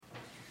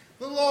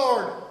The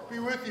Lord be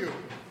with you.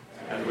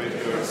 And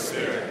with your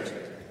spirit.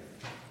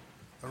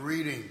 A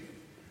reading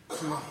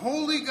from the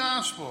Holy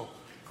Gospel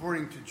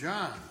according to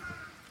John.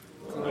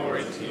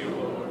 Glory to you,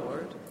 O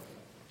Lord.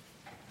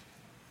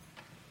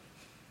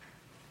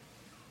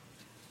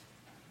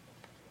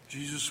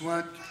 Jesus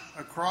went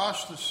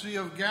across the Sea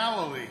of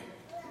Galilee,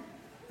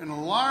 and a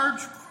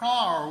large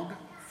crowd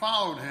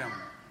followed him,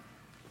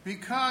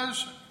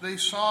 because they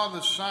saw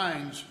the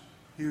signs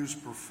he was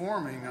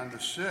performing on the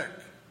sick.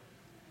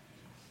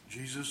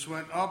 Jesus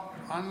went up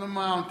on the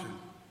mountain,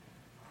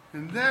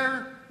 and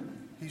there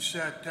he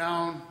sat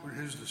down with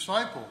his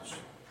disciples.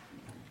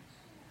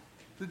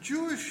 The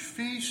Jewish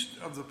feast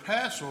of the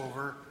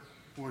Passover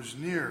was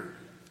near.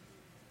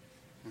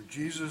 When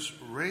Jesus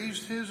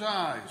raised his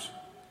eyes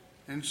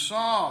and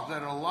saw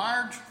that a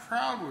large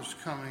crowd was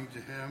coming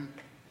to him,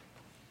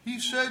 he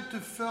said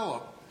to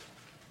Philip,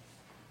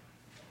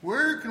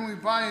 "Where can we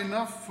buy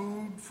enough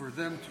food for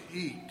them to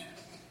eat?"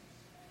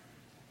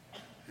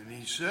 And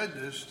he said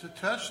this to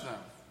test them,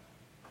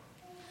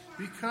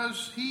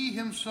 because he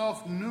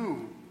himself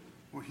knew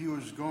what he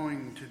was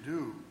going to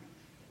do.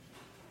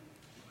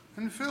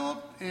 And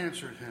Philip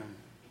answered him,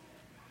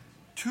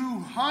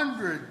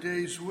 200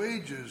 days'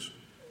 wages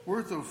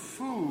worth of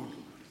food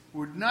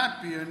would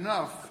not be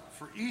enough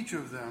for each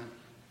of them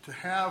to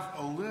have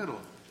a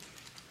little.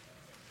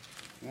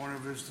 One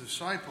of his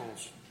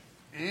disciples,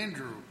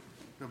 Andrew,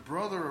 the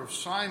brother of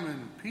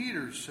Simon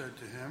Peter, said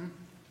to him,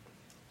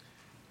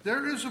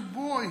 "There is a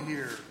boy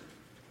here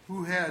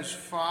who has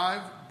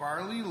 5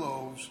 barley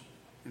loaves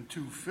and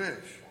 2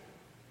 fish.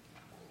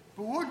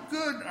 But what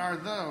good are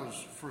those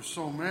for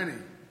so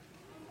many?"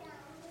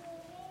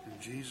 And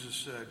Jesus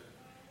said,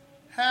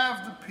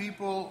 "Have the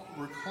people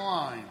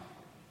recline."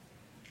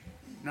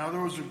 Now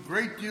there was a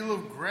great deal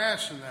of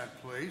grass in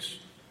that place,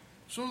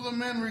 so the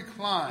men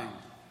reclined,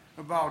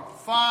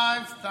 about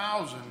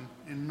 5,000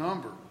 in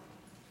number.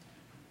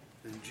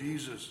 Then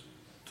Jesus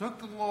took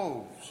the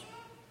loaves,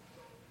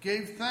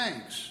 gave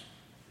thanks,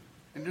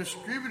 and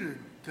distributed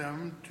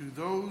them to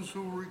those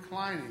who were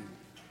reclining,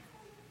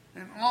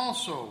 and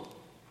also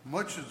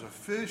much of the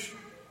fish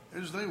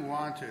as they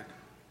wanted.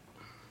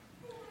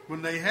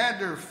 When they had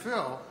their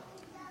fill,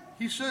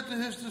 he said to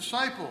his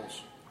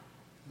disciples,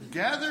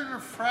 "Gather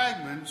the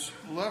fragments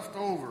left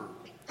over,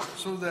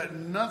 so that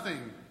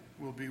nothing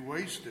will be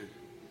wasted."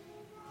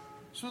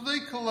 So they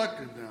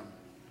collected them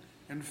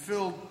and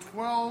filled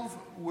 12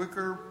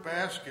 wicker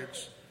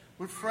baskets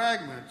with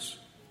fragments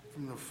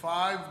from the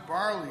 5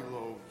 barley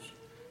loaves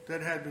that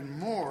had been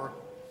more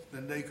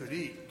than they could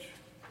eat.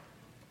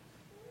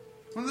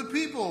 When the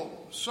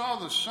people saw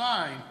the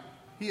sign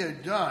he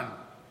had done,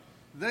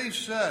 they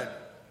said,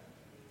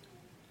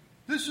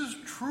 "This is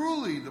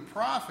truly the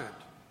prophet,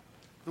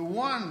 the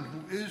one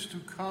who is to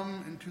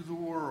come into the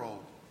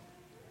world."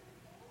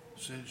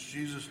 Since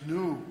Jesus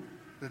knew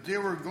that they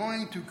were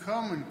going to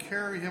come and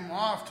carry him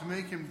off to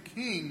make him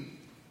king,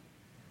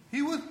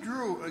 he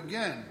withdrew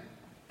again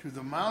to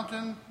the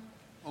mountain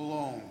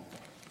alone.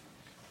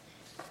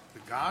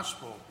 The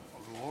Gospel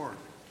of the Lord.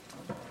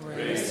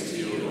 Praise to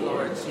you,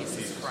 Lord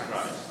Jesus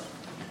Christ.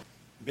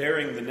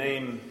 Bearing the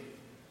name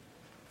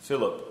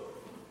Philip,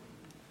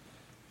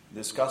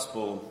 this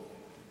Gospel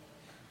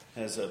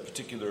has a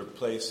particular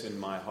place in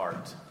my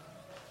heart.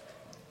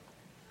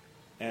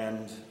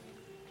 And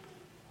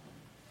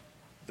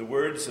the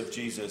words of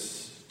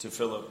Jesus to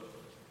Philip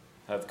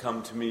have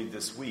come to me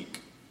this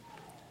week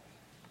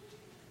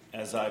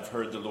as I've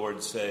heard the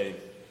Lord say,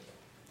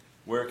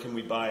 "Where can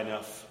we buy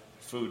enough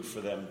food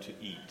for them to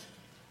eat?"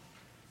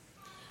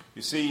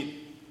 You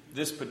see,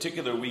 this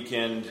particular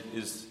weekend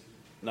is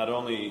not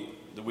only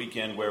the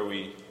weekend where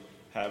we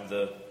have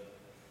the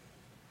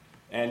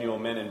annual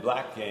Men in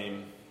Black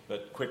game,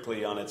 but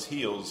quickly on its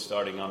heels,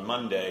 starting on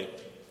Monday,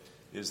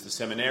 is the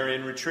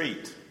seminarian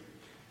retreat.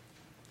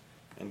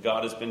 And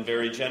God has been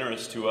very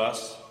generous to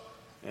us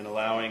in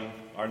allowing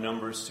our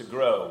numbers to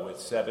grow, with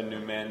 7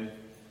 new men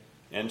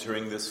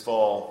entering this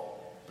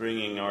fall,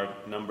 bringing our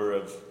number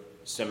of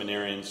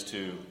seminarians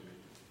to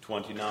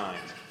 29.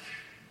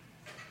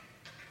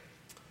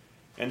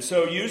 And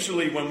so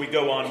usually when we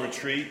go on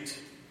retreat,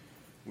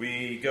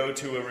 we go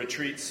to a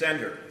retreat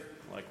center,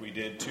 like we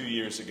did 2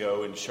 years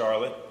ago in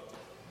Charlotte,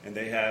 and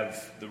they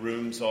have the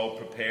rooms all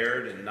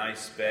prepared and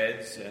nice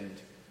beds, and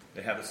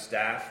they have a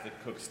staff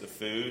that cooks the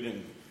food,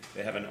 and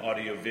they have an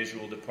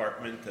audio-visual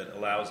department that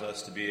allows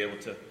us to be able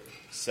to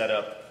set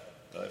up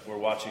if we're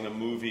watching a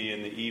movie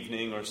in the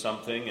evening or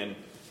something, and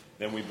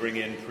then we bring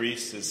in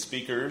priests as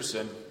speakers,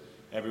 and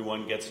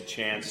everyone gets a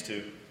chance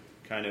to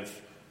kind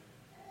of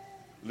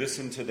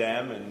listen to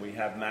them, and we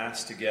have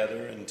Mass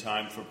together and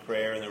time for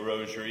prayer and the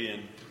rosary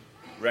and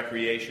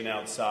recreation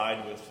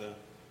outside with the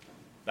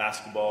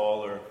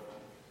basketball or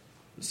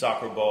the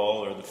soccer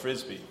ball or the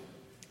frisbee.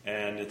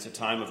 And it's a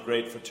time of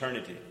great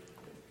fraternity.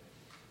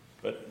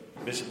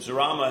 But Bishop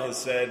Zarama has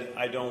said,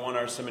 "I don't want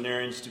our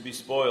seminarians to be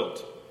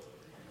spoiled.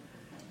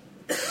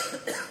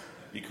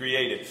 Be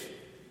creative."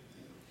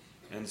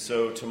 And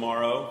so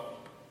tomorrow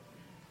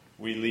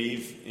we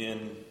leave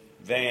in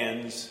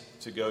vans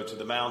to go to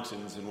the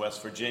mountains in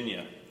West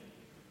Virginia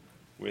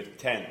with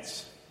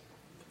tents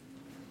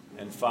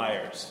and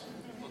fires.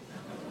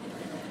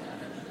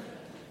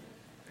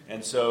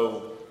 And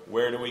so,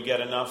 where do we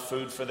get enough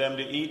food for them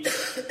to eat?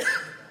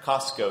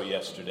 Costco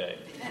yesterday.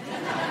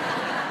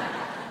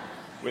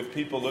 With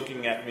people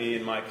looking at me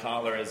in my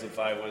collar as if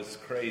I was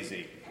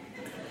crazy.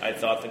 I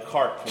thought the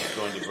cart was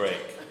going to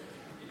break.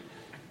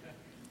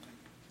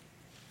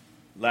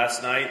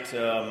 Last night,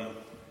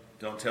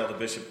 don't tell the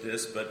bishop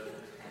this, but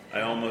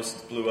I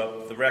almost blew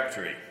up the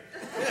rectory.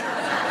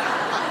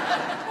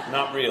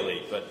 Not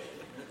really, but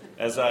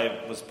as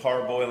I was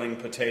parboiling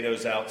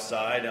potatoes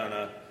outside on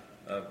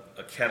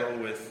a kettle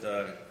with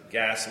a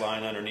gas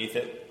line underneath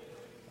it,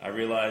 I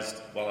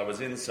realized while I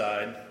was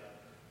inside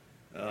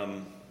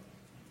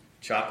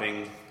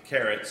chopping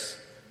carrots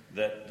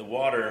that the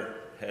water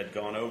had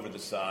gone over the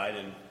side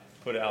and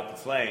put out the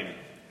flame.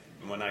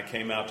 And when I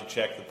came out to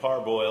check the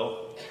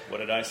parboil, what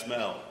did I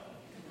smell?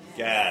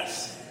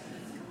 Gas.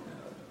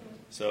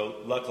 So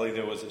luckily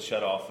there was a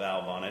shut-off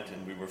valve on it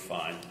and we were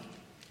fine.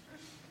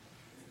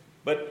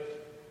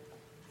 But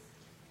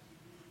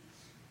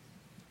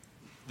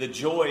the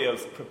joy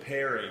of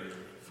preparing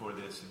for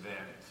this event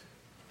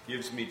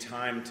gives me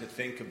time to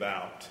think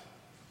about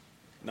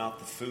not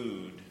the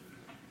food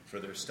for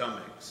their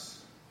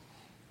stomachs,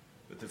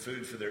 but the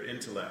food for their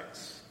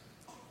intellects,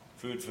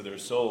 food for their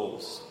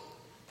souls,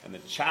 and the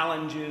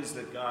challenges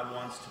that God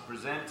wants to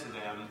present to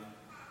them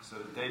so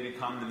that they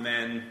become the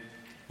men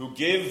who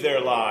give their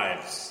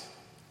lives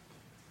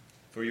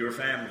for your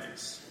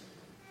families,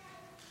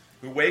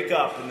 who wake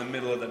up in the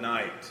middle of the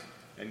night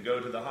and go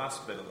to the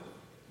hospital,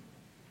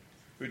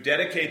 who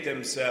dedicate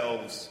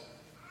themselves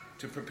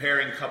to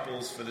preparing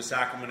couples for the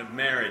sacrament of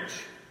marriage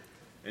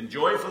and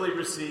joyfully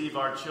receive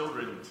our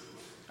children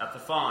at the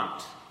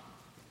font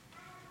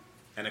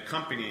and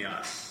accompany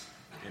us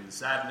in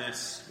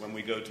sadness when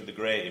we go to the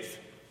grave,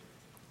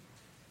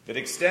 that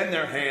extend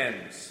their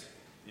hands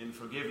in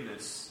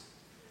forgiveness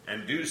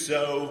and do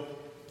so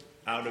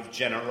out of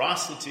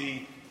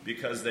generosity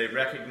because they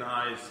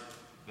recognize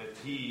that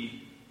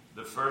He,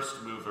 the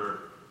first mover,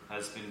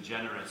 has been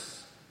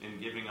generous in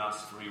giving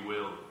us free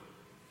will.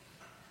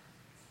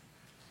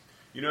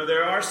 You know,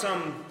 there are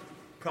some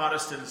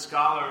Protestant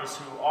scholars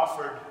who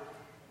offered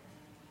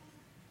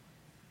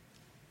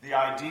the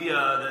idea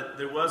that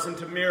there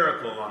wasn't a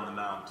miracle on the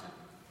mountain.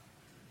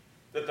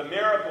 That the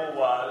miracle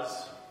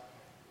was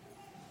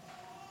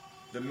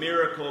the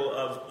miracle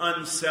of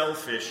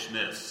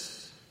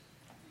unselfishness.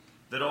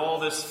 That all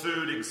this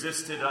food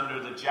existed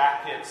under the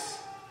jackets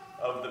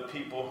of the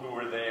people who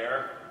were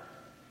there.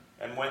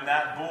 And when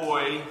that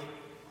boy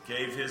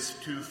gave his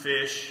 2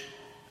 fish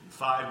and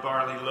 5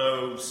 barley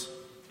loaves,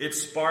 it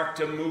sparked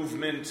a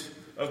movement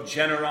of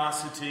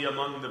generosity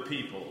among the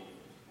people.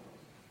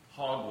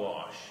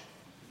 Hogwash.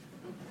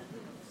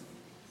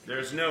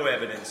 There's no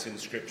evidence in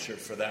Scripture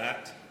for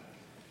that.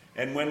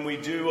 And when we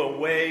do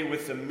away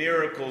with the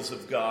miracles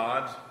of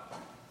God,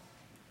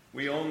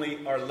 we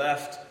only are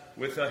left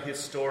with a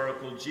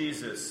historical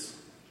Jesus.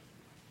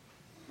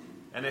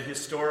 And a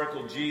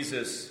historical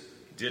Jesus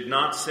did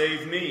not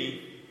save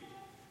me.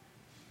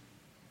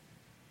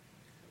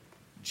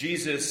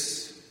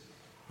 Jesus,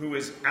 who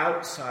is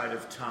outside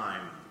of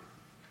time,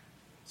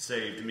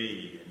 saved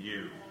me and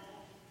you.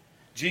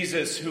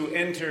 Jesus, who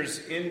enters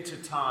into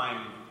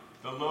time,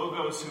 the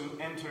Logos who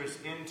enters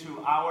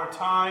into our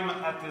time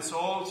at this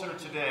altar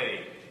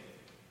today,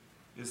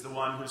 is the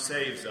one who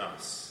saves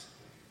us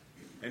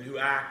and who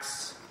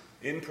acts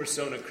in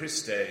persona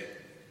Christe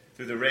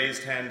through the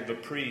raised hand of a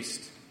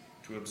priest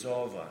to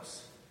absolve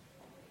us.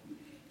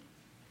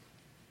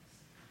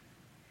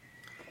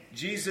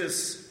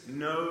 Jesus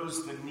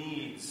knows the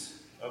needs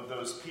of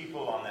those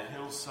people on the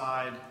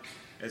hillside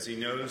as he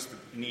knows the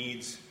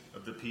needs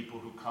of the people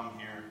who come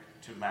here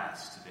to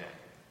Mass today.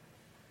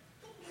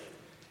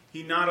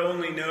 He not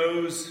only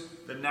knows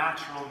the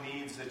natural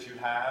needs that you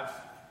have,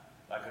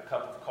 like a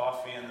cup of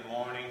coffee in the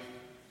morning,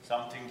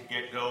 something to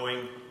get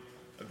going,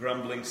 a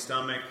grumbling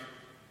stomach,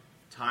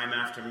 time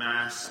after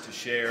Mass to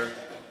share.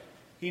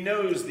 He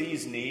knows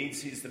these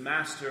needs. He's the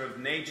master of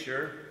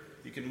nature.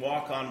 He can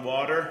walk on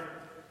water.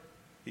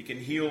 He can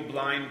heal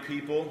blind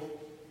people.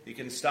 He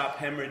can stop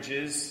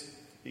hemorrhages.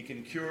 He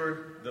can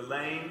cure the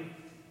lame.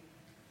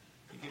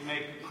 He can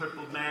make a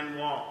crippled man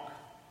walk.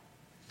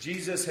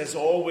 Jesus has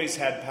always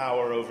had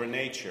power over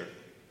nature.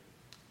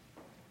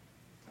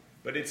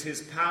 But it's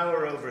his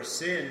power over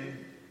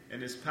sin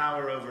and his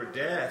power over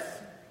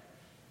death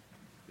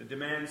that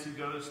demands he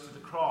goes to the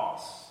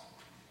cross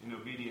in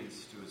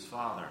obedience to his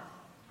Father.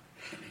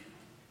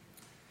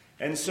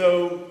 And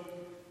so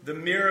the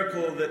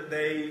miracle that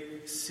they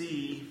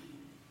see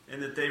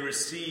and that they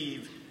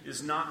receive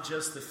is not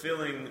just the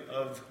filling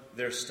of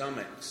their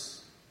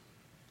stomachs,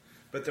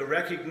 but the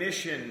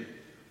recognition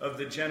of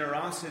the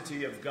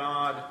generosity of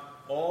God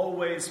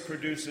always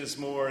produces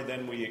more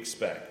than we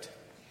expect.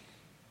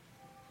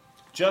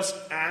 Just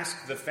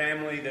ask the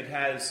family that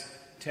has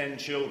 10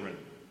 children.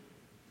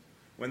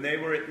 When they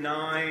were at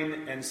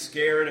 9 and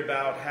scared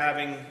about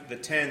having the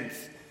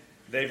 10th,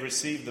 they've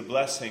received the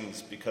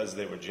blessings because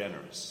they were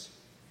generous.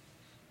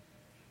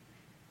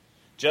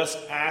 Just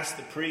ask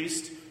the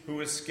priest who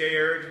was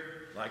scared,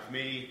 like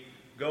me,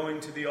 going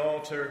to the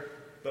altar,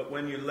 but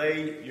when you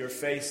lay your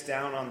face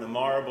down on the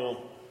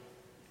outmarble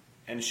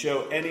and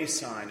show any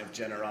sign of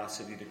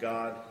generosity to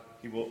God,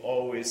 he will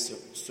always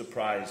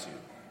surprise you.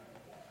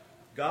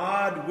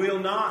 God will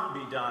not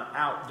be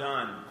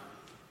outdone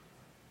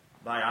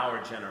by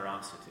our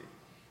generosity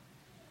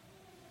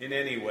in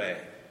any way.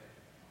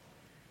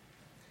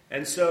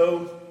 And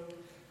so,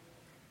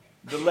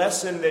 the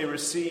lesson they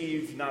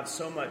receive, not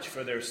so much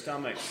for their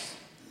stomachs,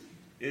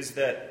 is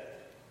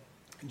that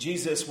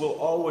Jesus will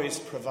always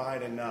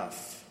provide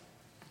enough.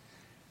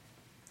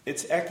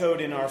 It's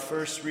echoed in our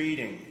first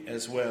reading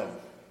as well,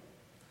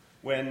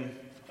 when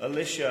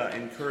Elisha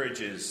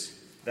encourages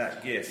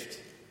that gift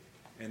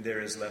and there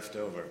is left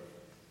over.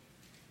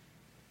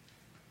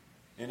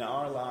 In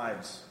our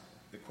lives,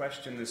 the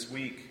question this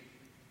week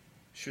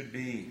should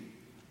be,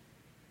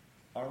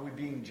 are we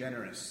being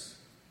generous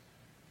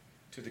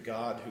to the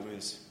God who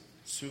is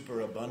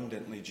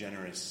superabundantly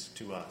generous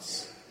to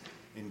us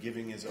in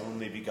giving his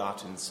only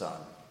begotten Son?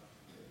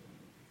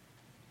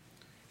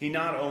 He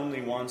not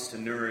only wants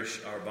to nourish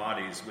our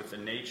bodies with the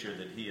nature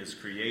that he has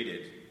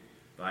created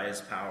by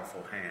his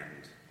powerful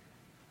hand,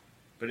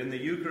 but in the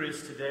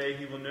Eucharist today,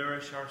 he will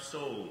nourish our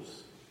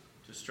souls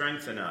to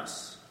strengthen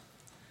us,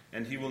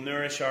 and he will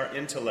nourish our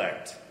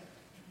intellect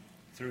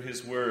through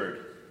his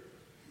word.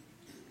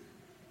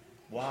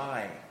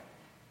 Why?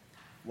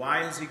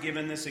 Why has he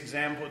given this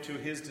example to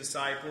his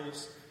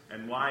disciples,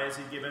 and why has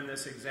he given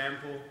this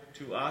example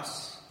to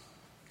us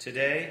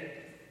today?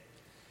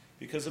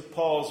 Because of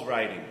Paul's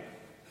writing,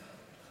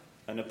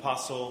 an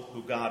apostle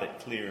who got it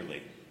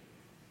clearly.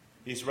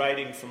 He's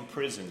writing from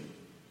prison.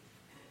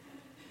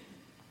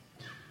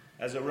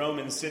 As a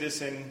Roman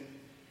citizen,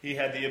 he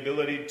had the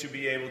ability to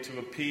be able to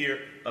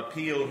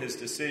appeal his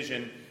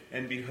decision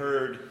and be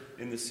heard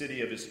in the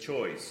city of his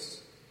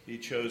choice. He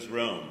chose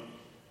Rome.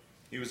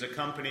 He was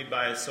accompanied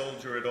by a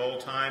soldier at all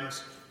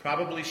times,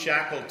 probably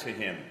shackled to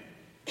him.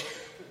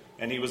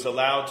 And he was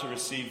allowed to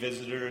receive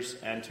visitors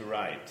and to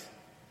write.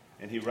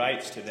 And he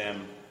writes to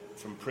them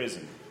from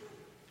prison.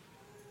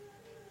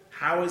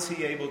 How is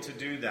he able to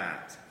do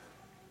that?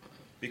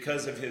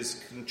 Because of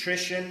his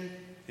contrition,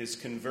 his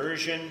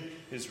conversion,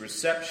 his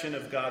reception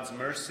of God's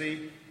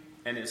mercy,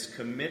 and his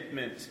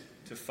commitment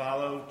to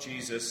follow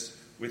Jesus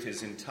with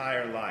his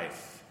entire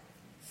life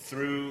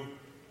through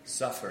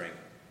suffering.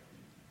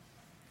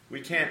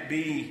 We can't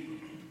be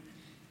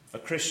a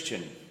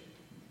Christian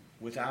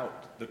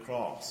without the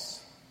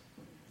cross.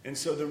 And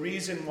so the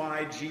reason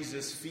why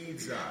Jesus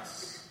feeds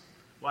us,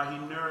 why he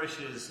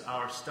nourishes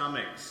our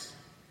stomachs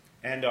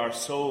and our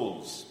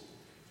souls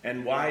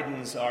and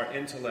widens our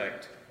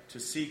intellect to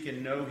seek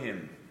and know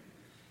him,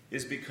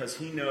 is because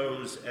he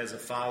knows as a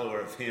follower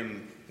of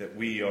him that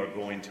we are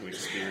going to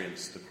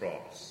experience the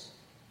cross.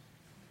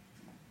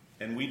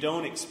 And we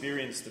don't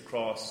experience the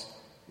cross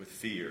with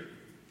fear.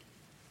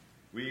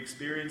 We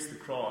experience the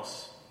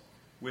cross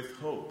with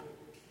hope,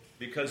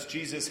 because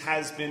Jesus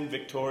has been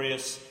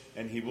victorious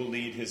and he will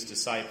lead his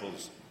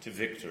disciples to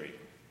victory.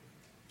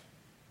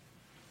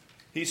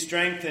 He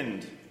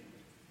strengthened,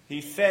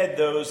 he fed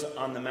those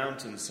on the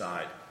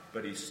mountainside,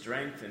 but he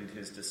strengthened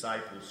his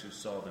disciples who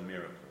saw the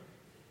miracle.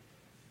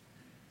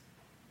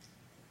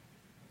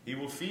 He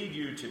will feed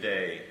you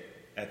today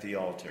at the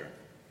altar,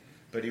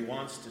 but he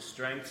wants to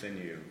strengthen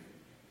you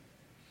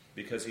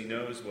because he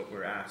knows what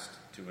we're asked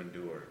to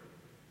endure,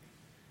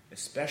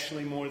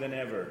 especially more than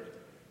ever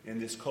in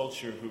this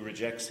culture who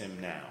rejects him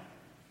now.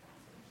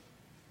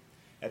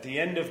 At the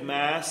end of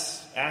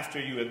Mass, after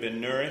you have been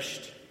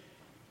nourished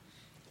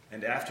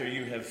and after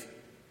you have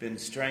been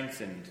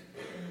strengthened,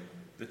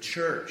 the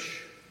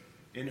Church,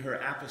 in her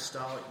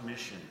apostolic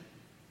mission,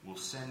 will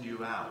send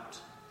you out.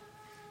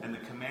 And the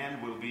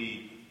command will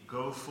be,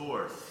 go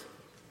forth.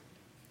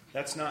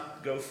 That's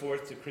not go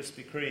forth to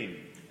Krispy Kreme.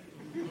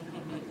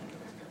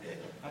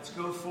 Let's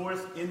go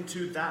forth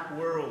into that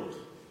world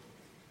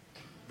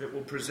that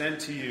will present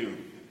to you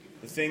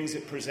the things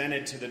it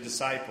presented to the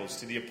disciples,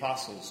 to the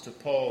apostles, to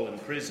Paul in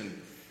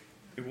prison.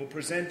 It will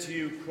present to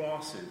you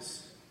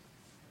crosses.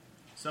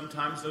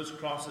 Sometimes those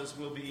crosses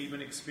will be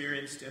even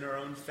experienced in our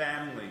own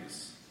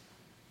families.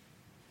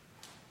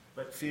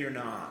 But fear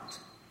not.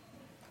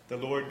 The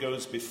Lord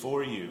goes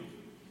before you.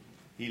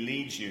 He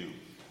leads you.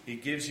 He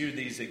gives you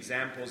these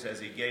examples as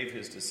he gave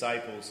his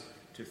disciples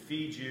to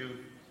feed you,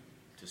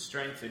 to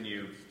strengthen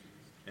you,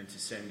 and to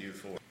send you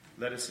forth.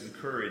 Let us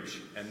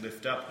encourage and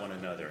lift up one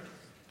another,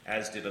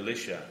 as did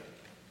Elisha,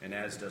 and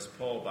as does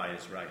Paul by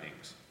his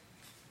writings.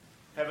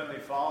 Heavenly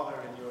Father,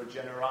 in your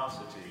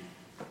generosity,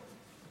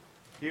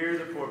 hear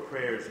the poor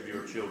prayers of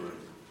your children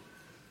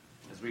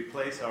as we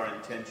place our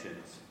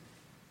intentions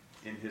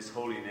in his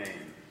holy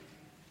name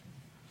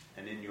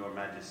and in your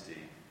majesty.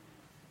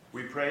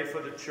 We pray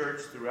for the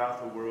Church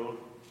throughout the world,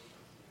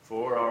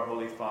 for our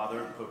Holy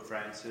Father, Pope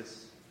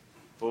Francis,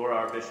 for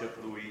our Bishop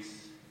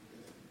Luis,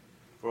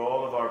 for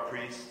all of our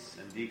priests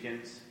and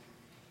deacons,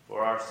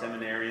 for our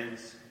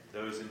seminarians,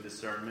 those in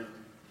discernment,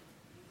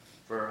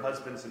 for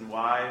husbands and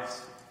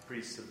wives,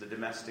 priests of the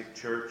domestic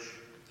church,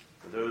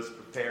 for those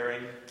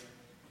preparing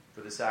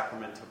for the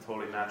sacrament of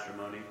holy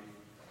matrimony,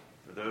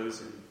 for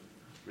those in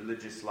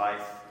religious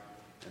life,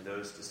 and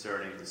those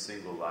discerning the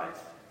single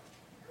life.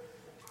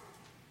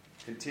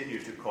 Continue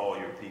to call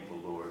your people,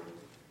 Lord.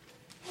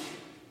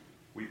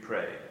 We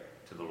pray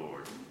to the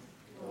Lord.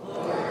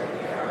 Lord,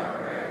 hear our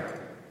prayer.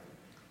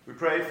 We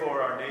pray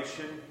for our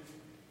nation,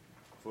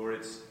 for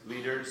its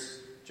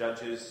leaders,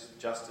 judges,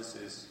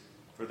 justices,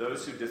 for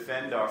those who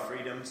defend our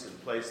freedoms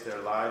and place their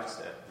lives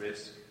at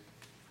risk,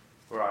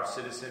 for our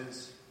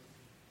citizens,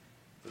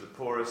 for the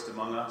poorest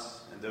among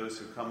us and those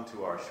who come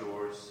to our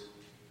shores.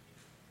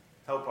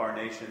 Help our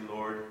nation,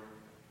 Lord.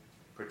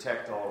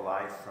 Protect all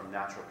life from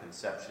natural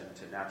conception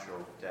to natural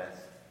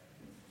death,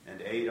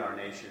 and aid our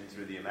nation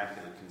through the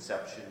Immaculate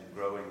Conception and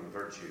growing in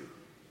virtue.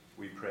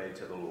 We pray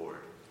to the Lord.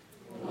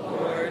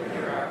 Lord,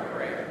 hear our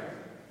prayer.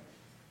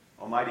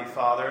 Almighty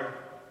Father,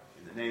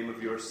 in the name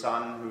of your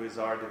Son, who is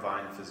our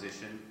divine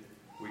physician,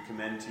 we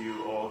commend to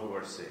you all who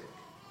are sick.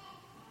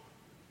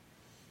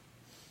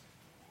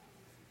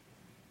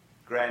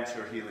 Grant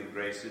your healing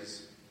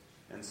graces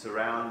and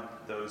surround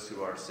those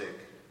who are sick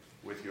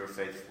with your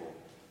faithful.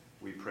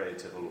 We pray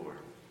to the Lord.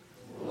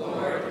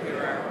 Lord,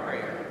 hear our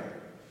prayer.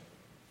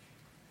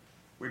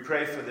 We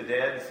pray for the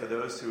dead, for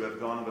those who have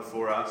gone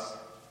before us,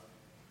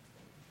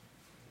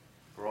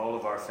 for all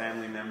of our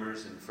family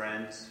members and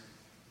friends,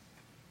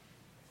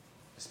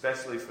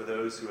 especially for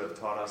those who have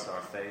taught us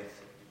our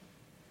faith.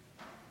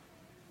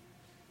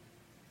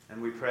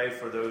 And we pray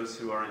for those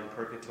who are in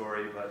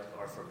purgatory but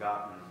are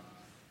forgotten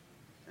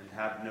and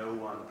have no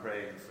one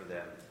praying for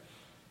them.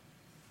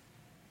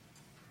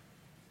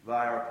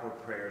 By our poor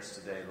prayers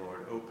today,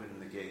 Lord, open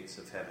the gates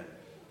of heaven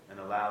and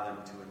allow them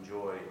to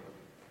enjoy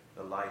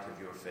the light of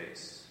your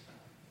face.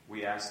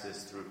 We ask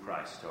this through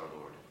Christ our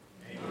Lord.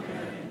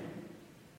 Amen.